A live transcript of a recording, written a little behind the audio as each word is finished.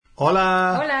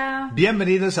Hola. Hola.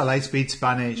 Bienvenidos a Lightspeed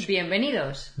Spanish.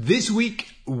 Bienvenidos. This week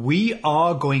we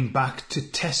are going back to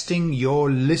testing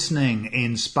your listening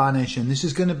in Spanish, and this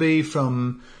is going to be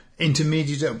from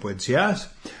intermediate upwards, yes?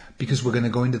 Because we're going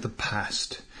to go into the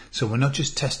past. So we're not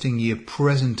just testing your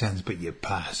present tense, but your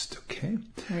past, okay?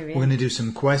 Muy bien. We're going to do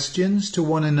some questions to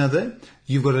one another.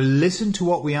 You've got to listen to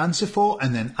what we answer for,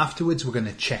 and then afterwards we're going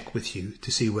to check with you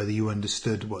to see whether you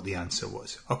understood what the answer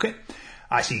was, okay?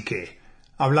 Así que,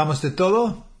 hablamos de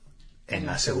todo en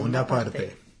la segunda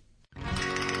parte.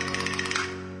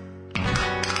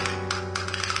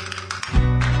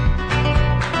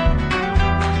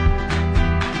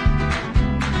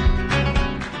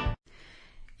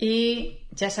 Y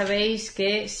ya sabéis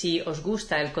que si os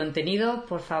gusta el contenido,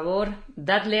 por favor,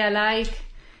 dadle a like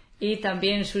y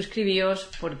también suscribíos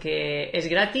porque es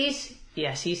gratis y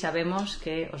así sabemos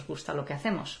que os gusta lo que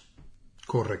hacemos.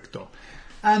 Correcto.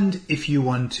 And if you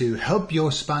want to help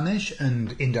your Spanish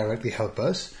and indirectly help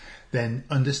us, then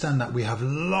understand that we have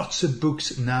lots of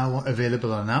books now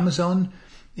available on Amazon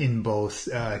in both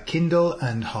Kindle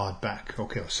and hardback,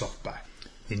 okay, or softback.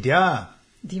 India,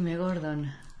 Dime,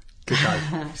 Gordon. ¿qué tal?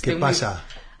 ¿Qué pasa?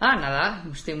 Nada,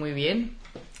 estoy muy bien.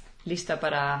 Lista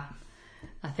para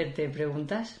hacerte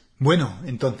preguntas. Bueno,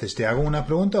 entonces, ¿te hago una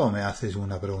pregunta o me haces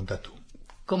una pregunta tú?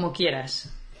 Como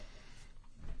quieras.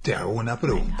 Te hago una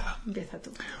pregunta. Empieza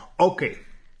tú. Ok.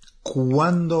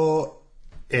 Cuando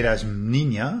eras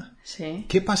niña, Sí.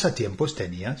 ¿qué pasatiempos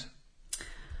tenías?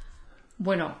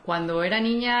 Bueno, cuando era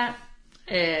niña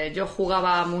yo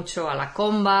jugaba mucho a la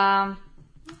comba,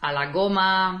 a la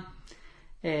goma,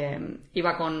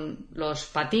 iba con los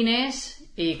patines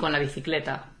y con la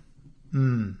bicicleta.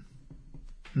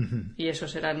 Y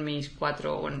esos eran mis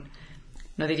 4, bueno,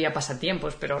 no diría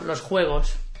pasatiempos, pero los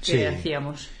juegos que Sí.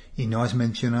 hacíamos. Y no has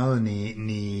mencionado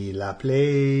ni la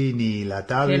Play, ni la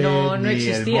tablet, Que no ni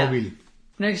existía. el móvil.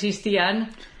 No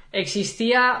existían.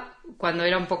 Existía, cuando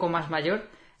era un poco más mayor,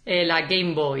 la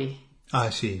Game Boy.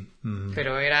 Ah, sí.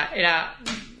 Pero era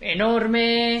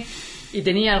enorme y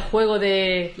tenía el juego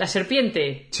de la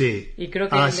serpiente. Sí. Y creo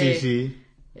que sí.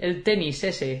 el tenis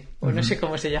ese, o no sé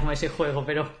cómo se llama ese juego,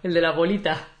 pero el de la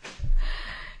bolita.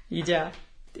 Y ya,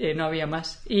 no había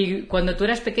más. ¿Y cuando tú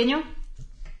eras pequeño?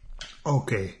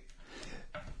 Ok.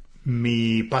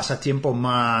 Mi pasatiempo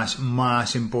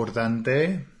más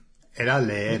importante era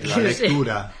leer, la No sé.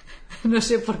 lectura. No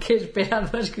sé por qué he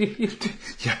esperado a escribir.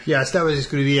 Ya estabas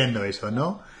escribiendo eso,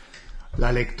 ¿no?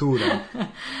 La lectura.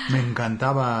 Me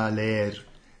encantaba leer.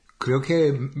 Creo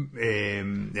que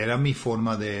era mi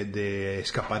forma de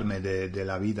escaparme de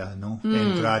la vida, ¿no?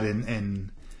 Entrar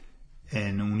en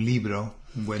un libro,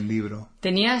 un buen libro.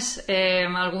 ¿Tenías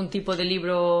algún tipo de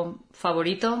libro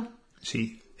favorito?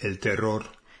 Sí, el terror.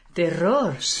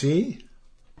 ¿Terror? Sí.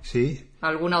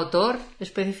 ¿Algún autor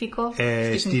específico?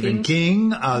 Stephen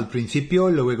King al principio,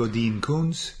 luego Dean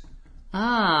Koontz.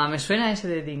 Me suena ese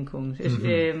de Dean Koontz.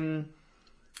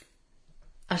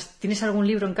 ¿Tienes algún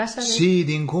libro en casa? Sí,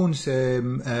 Dean Koontz,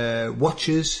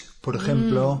 Watches, por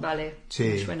ejemplo. Vale, Sí.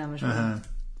 me suena. Ajá.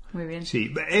 Muy bien.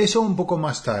 Sí, eso un poco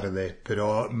más tarde,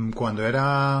 pero cuando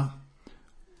era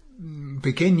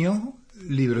pequeño,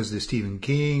 libros de Stephen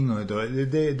King, o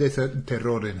de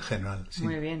terror en general. Sí.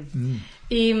 Muy bien.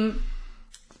 Y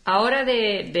ahora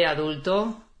de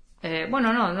adulto,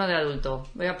 bueno, no de adulto,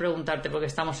 voy a preguntarte porque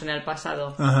estamos en el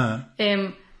pasado. Ajá.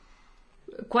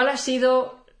 ¿Cuál ha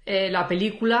sido la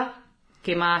película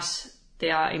que más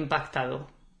te ha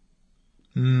impactado?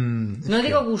 No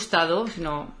digo gustado,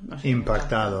 sino... No sé,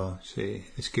 Impactado, sí.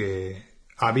 Es que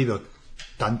ha habido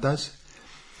tantas.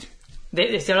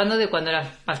 Estoy hablando de cuando eras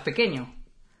más pequeño.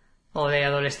 O de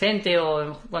adolescente,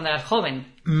 o cuando eras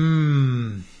joven.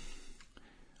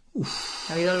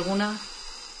 ¿Ha habido alguna?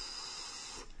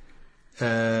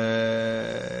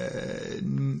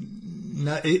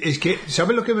 Es que,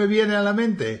 ¿sabes lo que me viene a la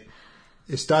mente?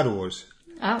 Star Wars.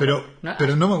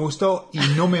 Pero no me gustó y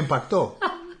no me impactó.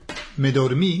 Me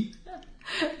dormí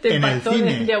Te en el impactó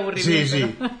cine. de aburrimiento,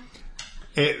 Sí. ¿no?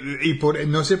 Y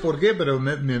no sé por qué, pero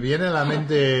me viene a la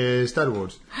mente Star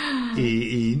Wars.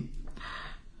 Y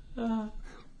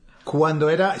cuando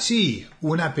era... Sí,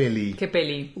 una peli. ¿Qué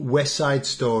peli? West Side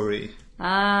Story.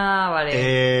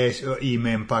 Vale. Y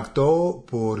me impactó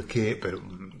porque... Pero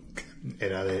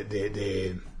era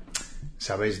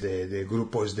 ¿sabes? De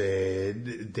grupos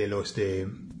de los de...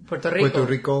 Puerto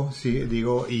Rico, sí,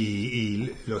 digo, y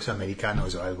los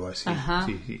americanos o algo así. Ajá.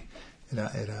 Sí.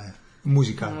 Era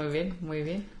musical. Muy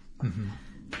bien.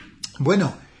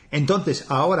 Bueno, entonces,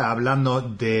 ahora hablando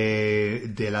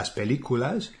de las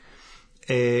películas,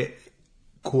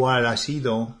 ¿cuál ha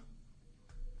sido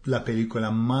la película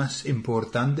más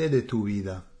importante de tu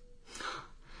vida?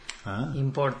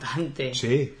 importante.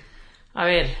 Sí. A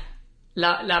ver,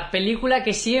 la película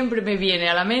que siempre me viene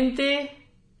a la mente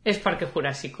es Parque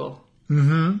Jurásico.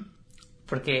 Ujú.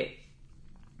 Porque,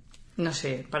 no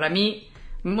sé, para mí...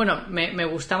 Bueno, me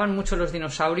gustaban mucho los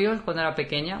dinosaurios cuando era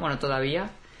pequeña, bueno,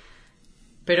 todavía.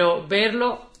 Pero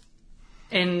verlo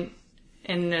en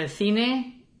el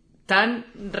cine tan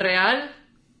real,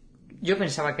 yo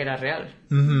pensaba que era real.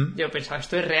 Ujú. Yo pensaba,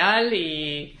 esto es real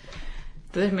y...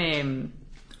 Entonces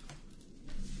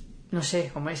no sé,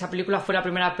 como esa película fue la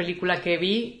primera película que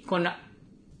vi con...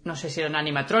 No sé si eran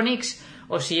animatronics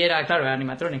o si era... Claro, eran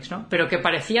animatronics, ¿no? Pero que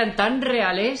parecían tan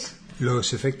reales.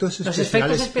 Los efectos Los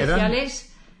efectos especiales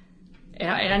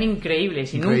eran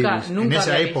increíbles. Y increíbles. nunca en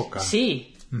esa había época.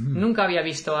 Sí, nunca había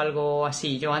visto algo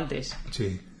así yo antes.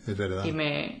 Sí, es verdad.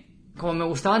 Y como me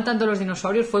gustaban tanto los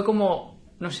dinosaurios, fue como,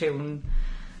 no sé, un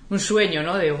sueño,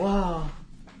 ¿no? De wow.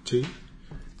 Sí,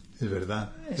 es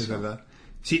verdad, Eso. es verdad.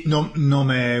 Sí, no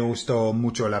me gustó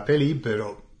mucho la peli,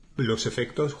 pero los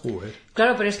efectos, joder.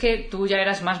 Claro, pero es que tú ya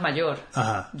eras más mayor.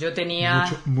 Ajá. Yo tenía...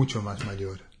 Mucho más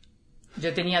mayor.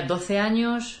 Yo tenía 12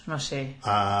 años, no sé.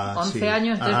 11 sí.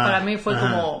 años, entonces para mí fue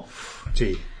como...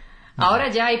 Sí. Ahora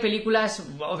ya hay películas,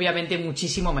 obviamente,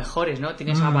 muchísimo mejores, ¿no?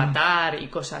 Tienes Avatar y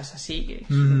cosas así, que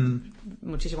son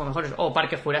muchísimo mejores. O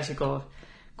Parque Jurásico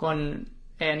con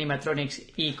animatronics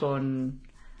y con...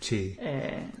 Sí.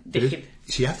 Pero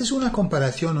si haces una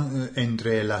comparación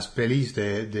entre las pelis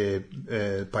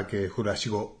de Parque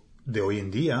Jurásico de hoy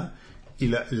en día y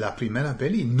la primera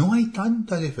peli, no hay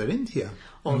tanta diferencia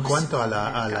en cuanto a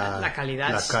la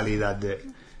calidad. La calidad de...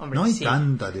 Hombre, no hay sí.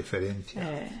 tanta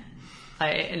diferencia.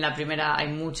 En la primera hay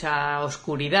mucha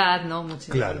oscuridad, ¿no?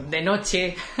 Claro. De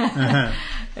noche.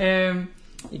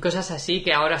 Y cosas así,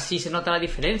 que ahora sí se nota la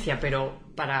diferencia, pero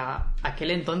para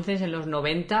aquel entonces, en los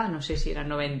 90, no sé si eran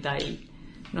 90 y...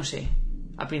 no sé,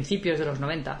 a principios de los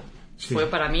 90, sí. Fue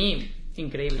para mí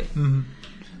increíble.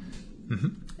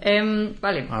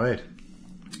 Vale. A ver.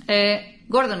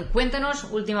 Gordon, cuéntanos,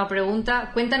 última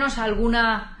pregunta, cuéntanos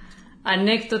alguna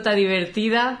anécdota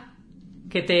divertida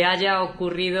que te haya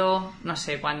ocurrido, no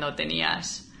sé, cuando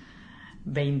tenías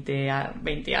 20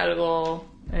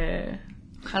 algo,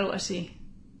 algo así.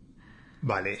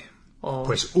 Vale. O...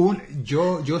 Pues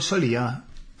yo solía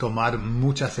tomar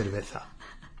mucha cerveza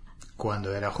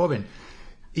cuando era joven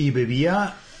y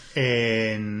bebía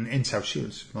en South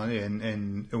Shields, ¿vale?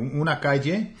 En una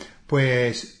calle,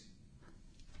 pues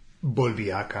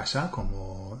volvía a casa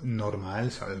como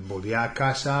normal, ¿sabes? Volvía a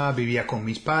casa, vivía con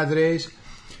mis padres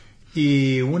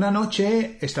y una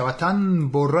noche estaba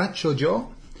tan borracho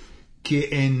yo que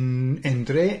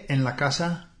entré en la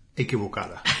casa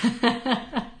equivocada.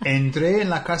 Entré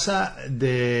en la casa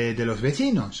de los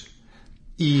vecinos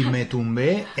y me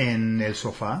tumbé en el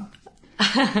sofá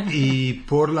y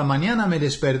por la mañana me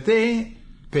desperté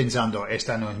pensando,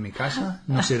 esta no es mi casa,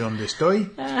 no sé dónde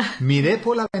estoy. Miré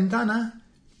por la ventana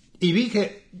y vi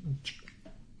que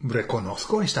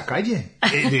reconozco esta calle.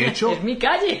 De hecho, es mi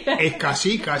calle. Es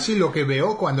casi lo que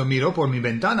veo cuando miro por mi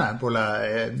ventana, por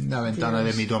la ventana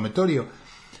de mi dormitorio.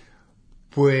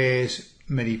 Pues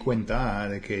me di cuenta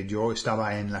de que yo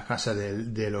estaba en la casa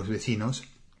de los vecinos,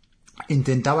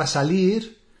 intentaba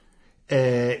salir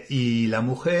y la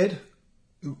mujer,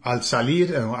 al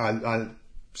salir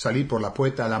por la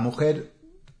puerta, la mujer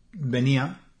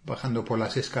venía bajando por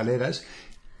las escaleras,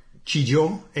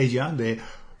 chilló ella de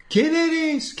 ¿quién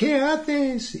eres? ¿Qué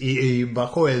haces? Y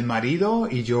bajó el marido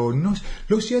y yo, no,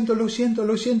 lo siento,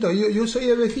 yo soy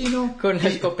el vecino. Con la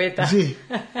escopeta. Sí,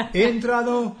 he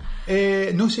entrado,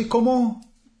 no sé cómo.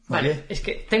 Vale, es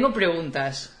que tengo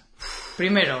preguntas.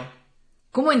 Primero,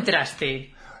 ¿cómo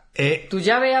entraste? ¿Tu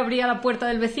llave abría la puerta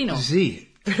del vecino? Sí.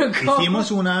 ¿Pero cómo? Hicimos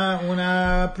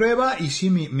una prueba y sí,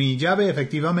 mi llave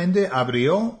efectivamente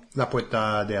abrió la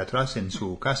puerta de atrás en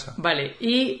su casa. Vale,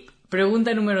 y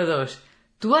pregunta número 2.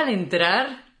 ¿Tú al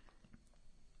entrar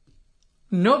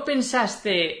no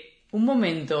pensaste un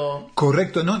momento?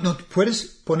 Correcto, no puedes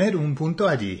poner un punto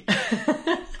allí.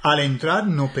 Al entrar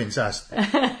no pensaste.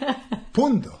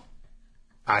 Punto.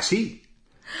 Así.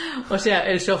 O sea,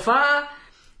 el sofá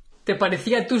te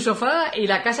parecía tu sofá y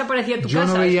la casa parecía tu casa. Yo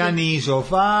no veía ni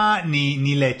sofá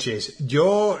ni leches.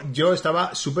 Yo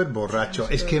estaba súper borracho.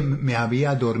 Es que me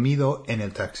había dormido en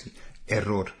el taxi.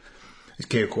 Error. Es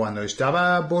que cuando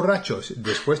estaba borracho,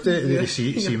 después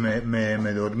si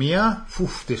me dormía,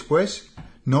 después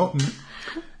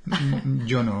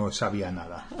yo no sabía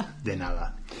nada, de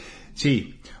nada.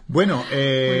 Sí, bueno,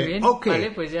 muy bien, okay.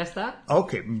 Vale, pues ya está.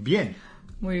 Ok, bien.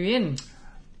 Muy bien.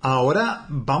 Ahora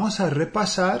vamos a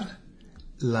repasar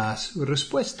las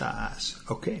respuestas.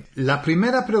 Ok. La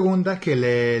primera pregunta que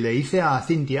le hice a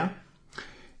Cintia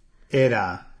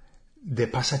era de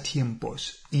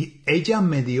pasatiempos y ella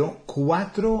me dio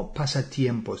 4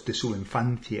 pasatiempos de su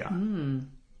infancia.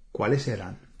 ¿Cuáles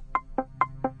eran?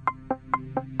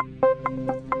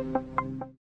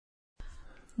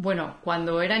 Bueno,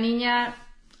 cuando era niña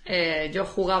yo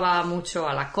jugaba mucho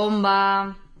a la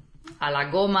comba, a la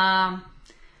goma,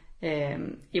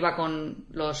 iba con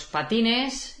los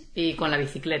patines y con la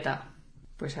bicicleta.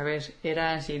 Pues a ver,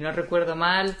 era, si no recuerdo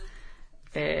mal,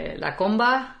 la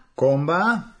comba,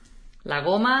 la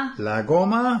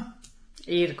goma,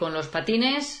 ir con los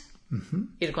patines,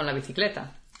 ir con la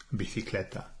bicicleta.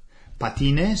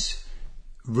 Patines,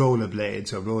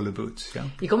 rollerblades o roller boots, ¿ya?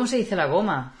 ¿Y cómo se dice la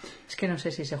goma? Es que no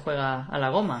sé si se juega a la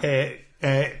goma.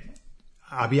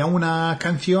 Había una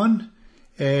canción...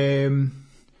 no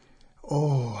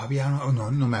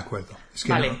me acuerdo. Es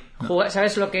que vale, no.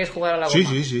 ¿Sabes lo que es jugar a la goma?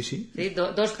 Sí. ¿Sí?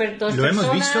 Dos personas... Lo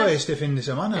hemos visto este fin de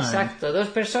semana. Exacto, 2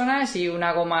 personas y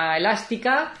una goma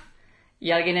elástica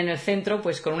y alguien en el centro,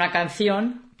 pues con una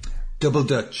canción. Double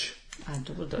Dutch.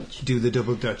 Double Dutch. Do the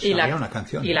Double Dutch. Había una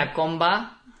canción. Y la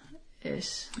comba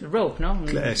es rope, ¿no?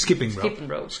 Skipping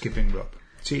rope. Skipping rope.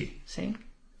 Sí. Sí.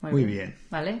 Muy bien.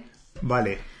 Vale.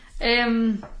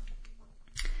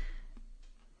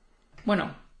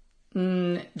 Bueno,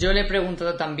 yo le he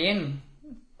preguntado también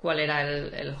cuál era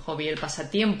el hobby, el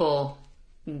pasatiempo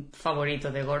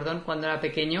favorito de Gordon cuando era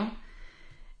pequeño.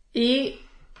 ¿Y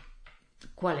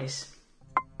cuál es?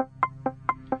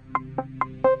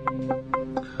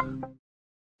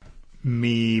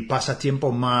 Mi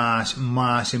pasatiempo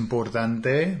más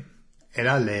importante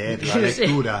era leer, la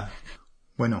lectura.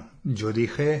 Bueno, yo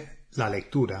dije la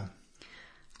lectura.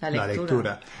 La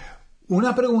lectura.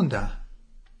 Una pregunta.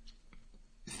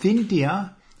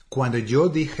 Cintia, cuando yo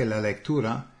dije la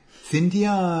lectura,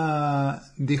 Cintia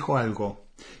dijo algo,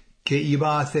 que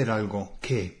iba a hacer algo.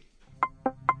 ¿Qué?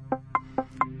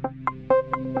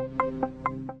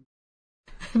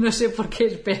 No sé por qué he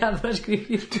esperado a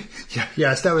escribir.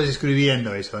 Ya estabas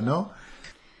escribiendo eso, ¿no?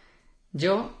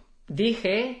 Yo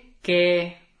dije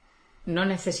que no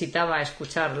necesitaba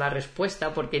escuchar la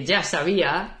respuesta porque ya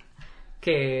sabía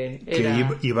que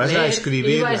ibas a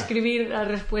escribir. Iba a escribir la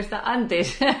respuesta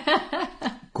antes.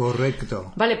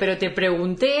 Correcto. Vale, pero te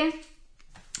pregunté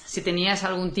si tenías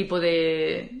algún tipo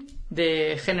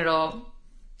de género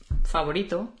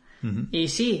favorito. Y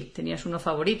sí, tenías uno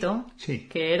favorito. Sí.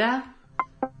 Que era...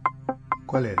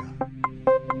 ¿Cuál era?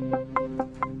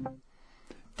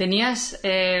 ¿Tenías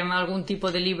algún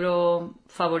tipo de libro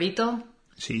favorito?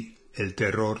 Sí, el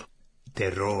terror.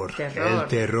 El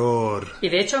terror. Y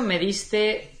de hecho me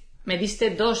diste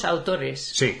 2 autores.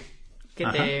 Sí. Que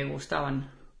te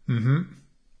gustaban.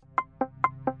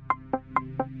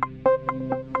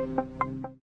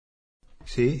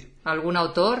 Sí. ¿Algún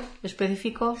autor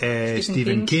específico?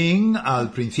 Stephen King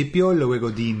al principio,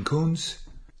 luego Dean Koontz.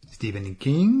 Stephen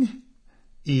King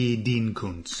y Dean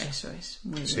Koontz. Eso es,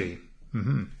 muy bien. Sí.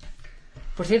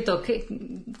 Por cierto,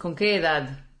 ¿con qué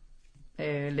edad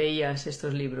leías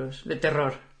estos libros de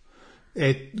terror?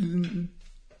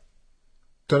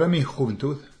 Toda mi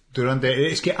juventud.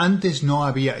 Es que antes no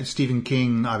había... Stephen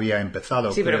King había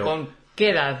empezado. Sí, pero ¿con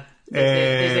qué edad?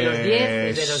 ¿Desde los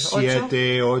 10? ¿Desde los 8?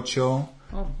 7, 8...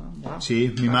 Oh, wow.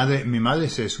 Sí, mi madre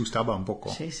se asustaba un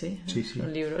poco. Sí.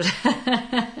 Son libros.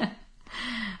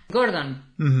 Gordon,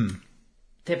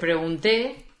 te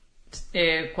pregunté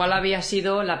cuál había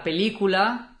sido la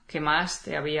película que más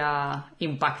te había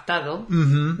impactado.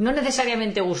 No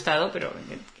necesariamente gustado, pero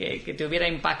que te hubiera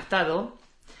impactado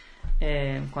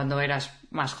cuando eras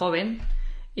más joven.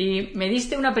 Y me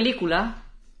diste una película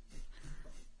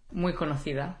muy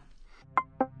conocida.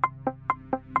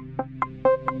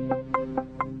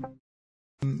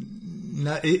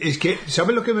 Es que,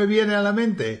 ¿sabes lo que me viene a la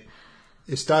mente?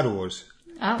 Star Wars.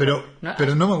 Pero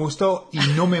no me gustó y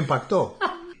no me impactó.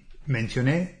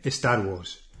 Mencioné Star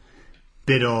Wars.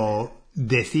 Pero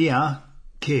decía...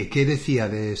 ¿Qué decía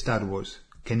de Star Wars?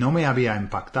 Que no me había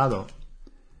impactado.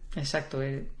 Exacto,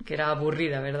 que era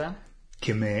aburrida, ¿verdad?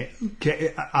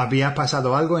 Que había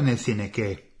pasado algo en el cine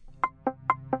que...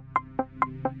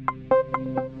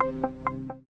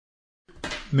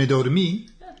 Me dormí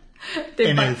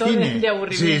en el cine. De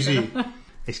aburrimiento. Sí.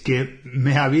 Es que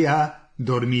me había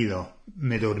dormido.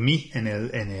 Me dormí en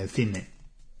el cine.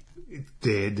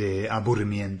 De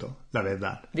aburrimiento, la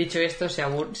verdad. Dicho esto,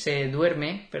 se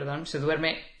duerme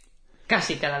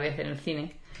casi cada vez en el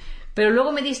cine. Pero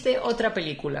luego me diste otra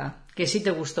película que sí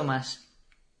te gustó más.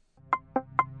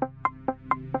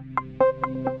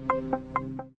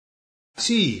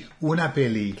 Sí, una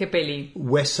peli. ¿Qué peli?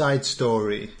 West Side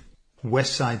Story.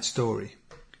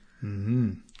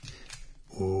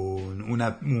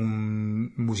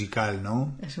 un musical,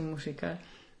 ¿no? Es un musical.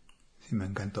 Sí, me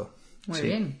encantó. Muy Sí.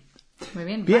 bien. Muy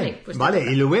bien. Bien, Vale, pues vale. te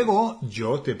toca. Y luego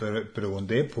yo te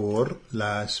pregunté por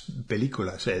las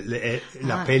películas,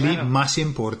 la peli claro. más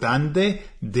importante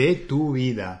de tu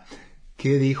vida.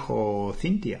 ¿Qué dijo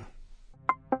Cintia?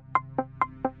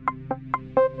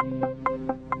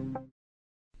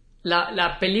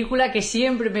 La película que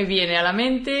siempre me viene a la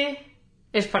mente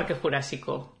es Parque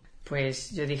Jurásico.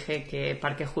 Pues yo dije que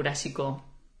Parque Jurásico,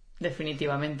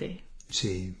 definitivamente.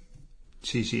 Sí,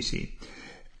 sí, sí, sí.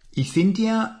 Y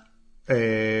Cintia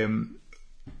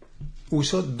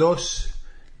usó dos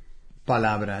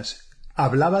palabras.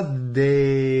 Hablaba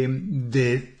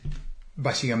de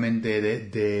básicamente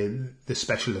de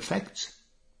special effects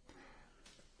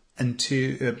and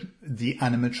the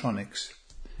animatronics.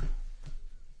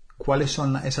 ¿Cuáles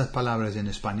son esas palabras en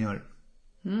español?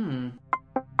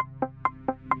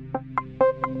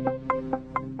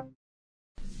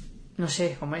 No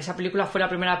sé, como esa película fue la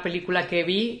primera película que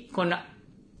vi con...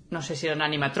 No sé si eran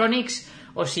animatronics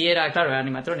o si era... Claro, eran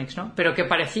animatronics, ¿no? Pero que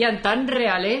parecían tan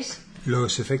reales.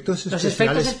 Los efectos Los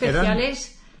especiales efectos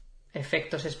especiales...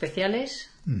 Efectos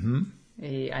especiales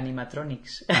y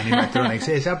animatronics. Animatronics,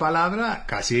 esa palabra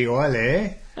casi igual,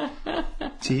 ¿eh?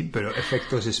 Sí, pero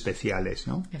efectos especiales,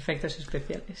 ¿no? Efectos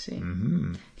especiales, sí.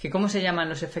 ¿Que ¿Cómo se llaman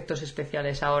los efectos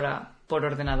especiales ahora por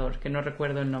ordenador? Que no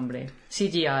recuerdo el nombre.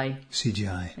 CGI.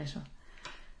 CGI. Eso.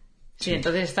 Sí,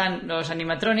 entonces están los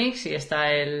animatronics y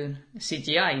está el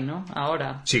CGI, ¿no?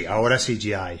 Ahora. Sí, ahora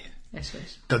CGI. Eso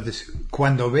es. Entonces,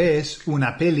 cuando ves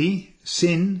una peli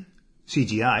sin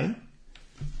CGI,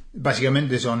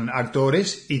 básicamente son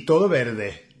actores y todo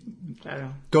verde.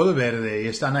 Claro. Todo verde y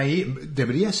están ahí.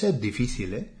 Debería ser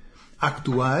difícil, ¿eh?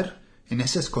 Actuar en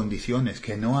esas condiciones,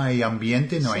 que no hay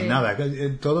ambiente, no hay nada.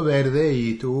 Todo verde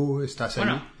y tú estás ahí.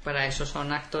 Bueno, para eso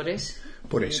son actores.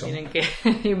 Por y eso. tienen que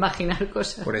imaginar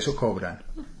cosas. Por eso cobran.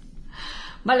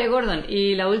 Vale, Gordon.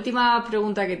 Y la última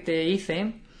pregunta que te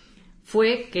hice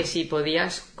fue que si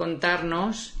podías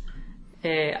contarnos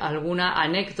alguna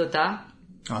anécdota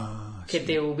que Sí.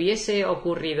 te hubiese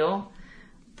ocurrido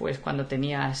pues cuando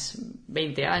tenías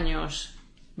 20 años,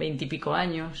 20 y pico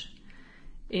años,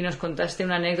 y nos contaste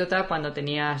una anécdota cuando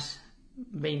tenías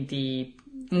 20,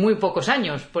 muy pocos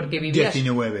años, porque vivías...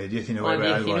 19, o 19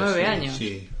 algo 19 así, años.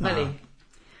 sí. Vale. Ajá.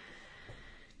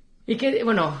 Y que,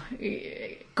 bueno,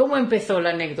 ¿cómo empezó la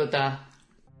anécdota?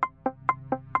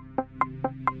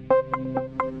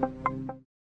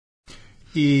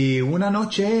 Y una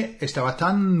noche estaba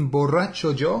tan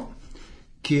borracho yo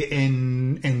que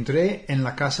entré en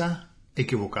la casa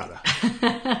equivocada.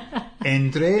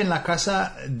 Entré en la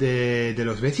casa de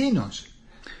los vecinos.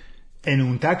 En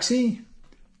un taxi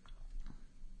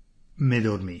me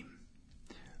dormí,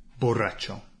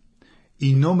 borracho,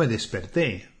 y no me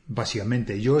desperté.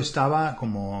 Básicamente, yo estaba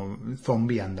como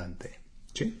zombie andante,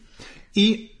 ¿sí?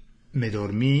 Y me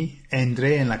dormí,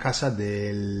 entré en la casa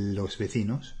de los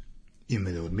vecinos y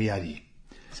me dormí allí.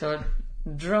 So,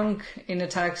 drunk in a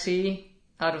taxi,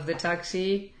 out of the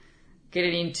taxi,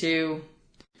 getting into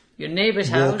your neighbor's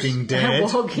house. Walking dead,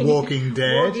 walking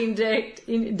dead. Walking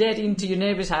dead into your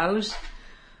neighbor's house.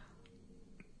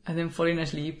 And then falling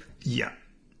asleep, Yeah.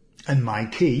 And my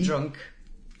key drunk.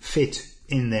 fit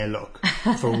in their lock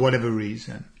for whatever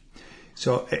reason.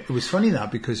 So it was funny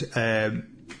that because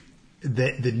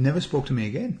they never spoke to me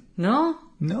again. ¿No?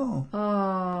 No.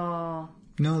 Oh,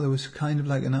 No, there was kind of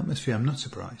like an atmosphere. I'm not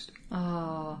surprised.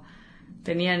 oh.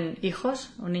 ¿Tenían hijos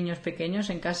o niños pequeños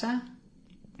en casa?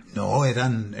 No,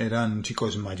 eran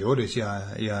chicos mayores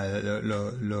ya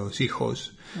los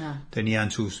hijos Ah.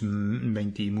 tenían sus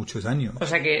 20 y muchos años. O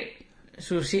sea que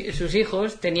sus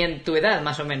hijos tenían tu edad,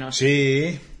 más o menos.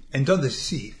 Sí, entonces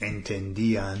sí,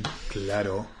 entendían,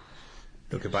 claro,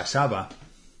 lo que pasaba.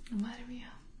 Madre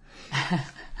mía.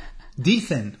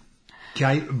 Dicen que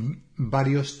hay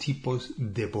varios tipos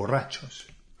de borrachos.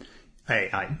 Hay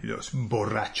los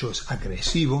borrachos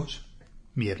agresivos,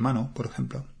 mi hermano, por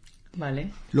ejemplo.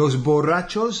 Vale. Los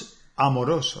borrachos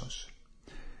amorosos,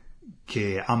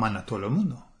 que aman a todo el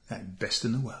mundo. Best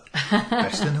in the world.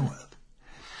 Best in the world.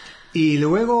 Y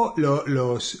luego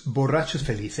los borrachos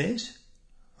felices,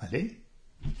 ¿vale?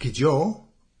 Que yo,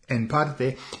 en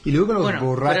parte. Y luego los Bueno, tú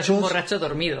eres borrachos... un borracho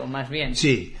dormido, más bien.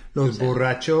 Sí, los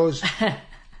borrachos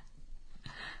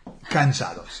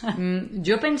cansados.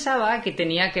 Yo pensaba que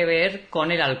tenía que ver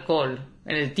con el alcohol,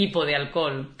 el tipo de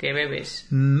alcohol que bebes.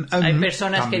 Hay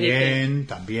personas que dicen...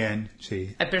 También,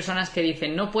 sí. Hay personas que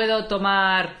dicen, no puedo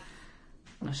tomar,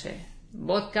 no sé,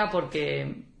 vodka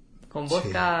porque con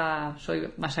vodka soy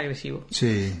más agresivo.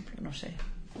 Sí. No sé.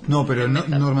 No, pero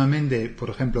normalmente, por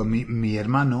ejemplo, mi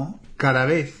hermano, cada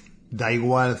vez, da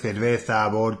igual cerveza,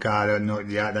 vodka, no,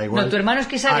 ya da igual. No, tu hermano es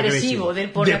que es agresivo.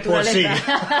 Por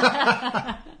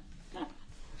naturaleza.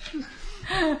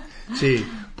 Sí,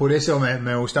 por eso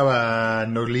me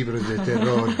gustaban los libros de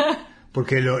terror,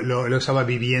 porque lo estaba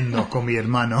viviendo con mi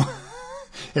hermano.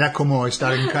 Era como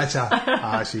estar en casa.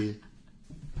 Ah, sí.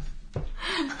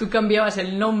 Tú cambiabas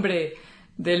el nombre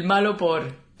del malo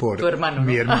por tu hermano, ¿no?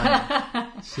 Mi hermano.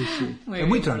 Sí. Muy es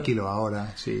muy bien, tranquilo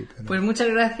ahora, sí. Pero... Pues muchas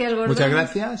gracias, Gordon. Muchas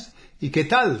gracias. ¿Y qué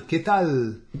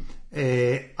tal?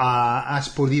 ¿Has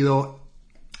podido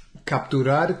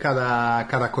capturar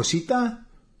cada cosita?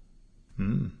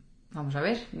 Vamos a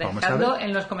ver, dejadlo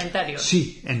en los comentarios.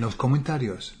 Sí, en los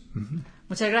comentarios.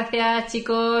 Muchas gracias,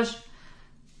 chicos.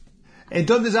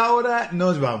 Entonces ahora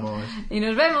nos vamos. Y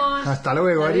nos vemos. Hasta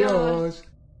luego, adiós.